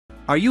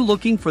Are you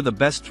looking for the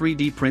best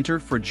 3D printer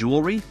for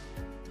jewelry?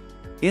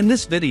 In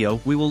this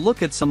video we will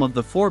look at some of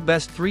the 4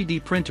 best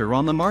 3D printer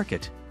on the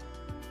market.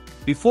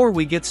 Before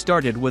we get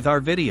started with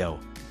our video,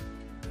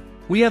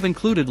 we have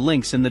included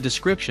links in the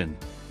description,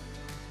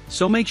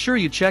 so make sure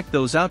you check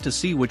those out to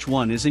see which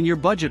one is in your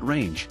budget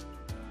range.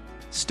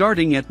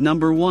 Starting at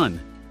number 1.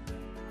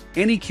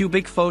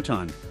 Anycubic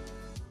Photon.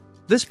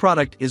 This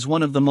product is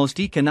one of the most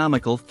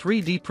economical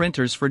 3D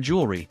printers for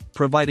jewelry,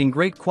 providing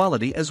great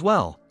quality as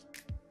well.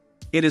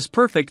 It is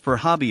perfect for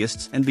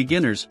hobbyists and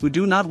beginners who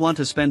do not want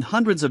to spend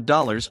hundreds of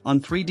dollars on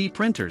 3D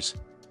printers.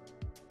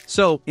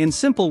 So, in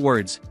simple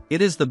words,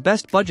 it is the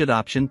best budget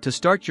option to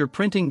start your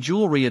printing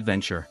jewelry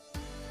adventure.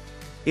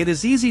 It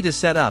is easy to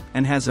set up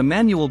and has a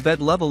manual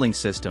bed leveling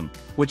system,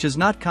 which is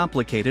not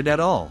complicated at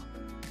all.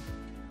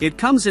 It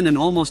comes in an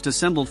almost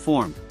assembled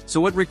form,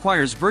 so it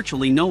requires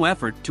virtually no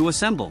effort to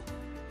assemble.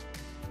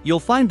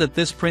 You'll find that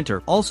this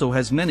printer also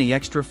has many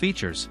extra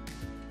features.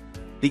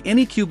 The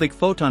Anycubic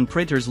Photon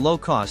printer's low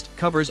cost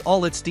covers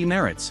all its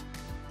demerits.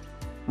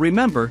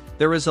 Remember,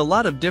 there is a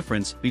lot of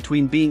difference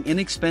between being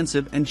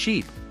inexpensive and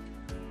cheap.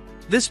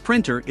 This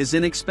printer is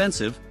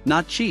inexpensive,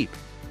 not cheap.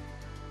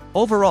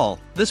 Overall,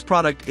 this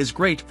product is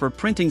great for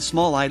printing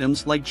small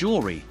items like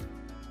jewelry.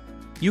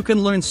 You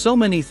can learn so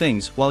many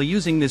things while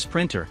using this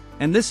printer,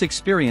 and this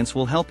experience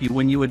will help you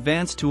when you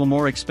advance to a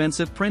more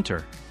expensive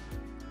printer.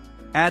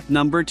 At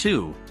number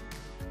 2.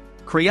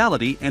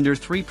 Creality Ender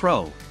 3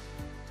 Pro.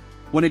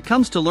 When it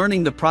comes to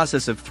learning the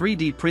process of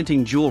 3D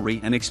printing jewelry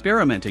and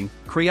experimenting,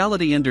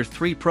 Creality Ender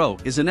 3 Pro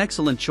is an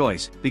excellent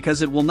choice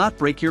because it will not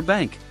break your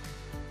bank.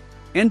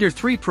 Ender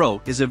 3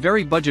 Pro is a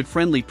very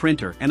budget-friendly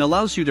printer and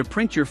allows you to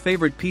print your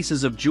favorite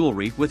pieces of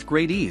jewelry with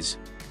great ease.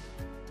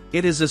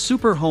 It is a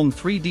super home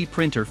 3D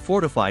printer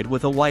fortified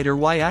with a wider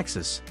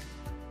Y-axis.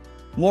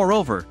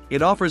 Moreover,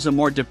 it offers a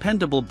more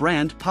dependable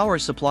brand power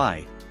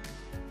supply.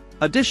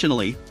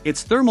 Additionally,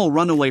 its thermal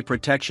runaway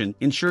protection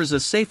ensures a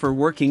safer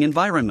working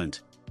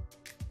environment.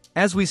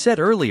 As we said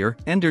earlier,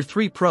 Ender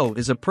 3 Pro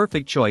is a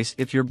perfect choice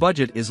if your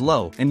budget is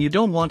low and you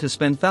don't want to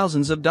spend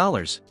thousands of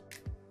dollars.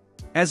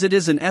 As it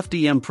is an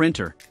FDM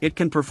printer, it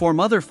can perform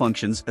other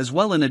functions as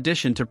well in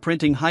addition to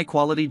printing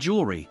high-quality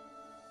jewelry.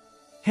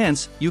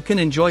 Hence, you can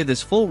enjoy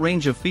this full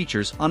range of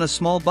features on a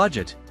small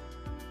budget.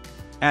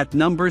 At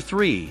number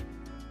 3.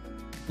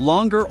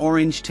 Longer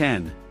Orange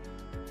 10.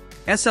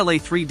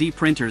 SLA 3D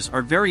printers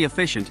are very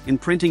efficient in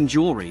printing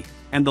jewelry,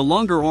 and the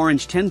Longer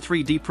Orange 10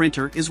 3D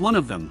printer is one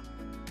of them.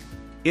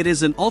 It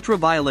is an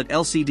ultraviolet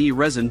LCD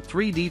resin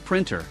 3D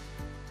printer.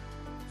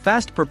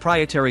 Fast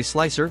proprietary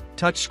slicer,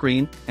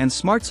 touchscreen, and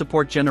smart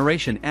support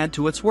generation add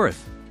to its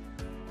worth.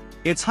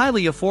 It's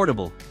highly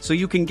affordable, so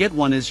you can get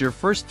one as your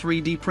first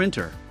 3D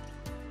printer.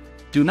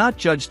 Do not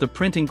judge the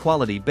printing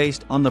quality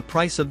based on the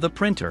price of the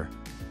printer.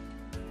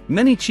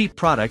 Many cheap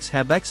products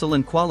have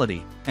excellent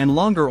quality, and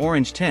Longer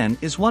Orange 10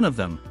 is one of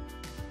them.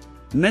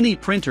 Many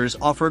printers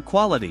offer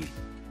quality.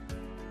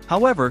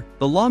 However,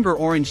 the Longer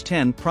Orange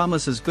 10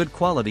 promises good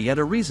quality at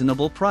a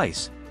reasonable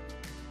price.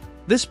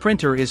 This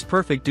printer is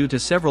perfect due to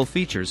several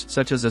features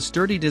such as a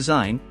sturdy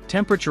design,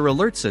 temperature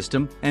alert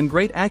system, and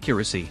great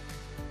accuracy.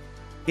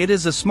 It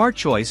is a smart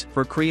choice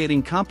for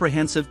creating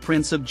comprehensive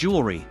prints of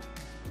jewelry.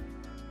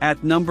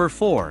 At number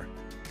 4.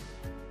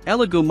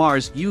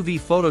 Elegamar's UV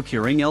Photo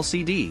Curing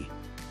LCD.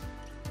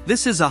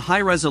 This is a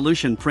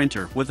high-resolution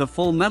printer with a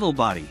full metal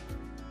body.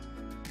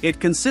 It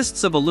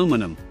consists of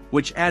aluminum,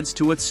 which adds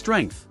to its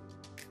strength.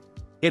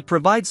 It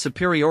provides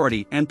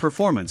superiority and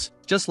performance,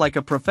 just like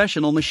a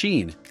professional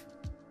machine.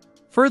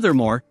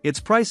 Furthermore, its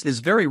price is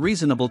very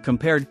reasonable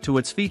compared to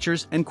its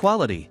features and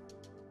quality.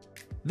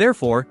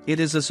 Therefore, it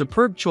is a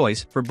superb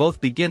choice for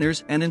both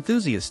beginners and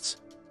enthusiasts.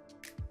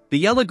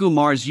 The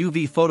Elegamar's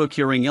UV Photo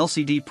Curing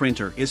LCD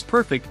printer is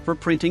perfect for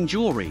printing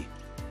jewelry.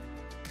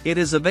 It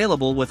is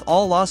available with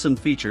all awesome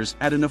features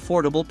at an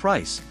affordable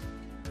price.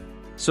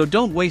 So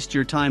don't waste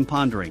your time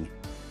pondering.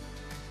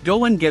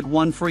 Go and get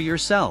one for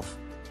yourself.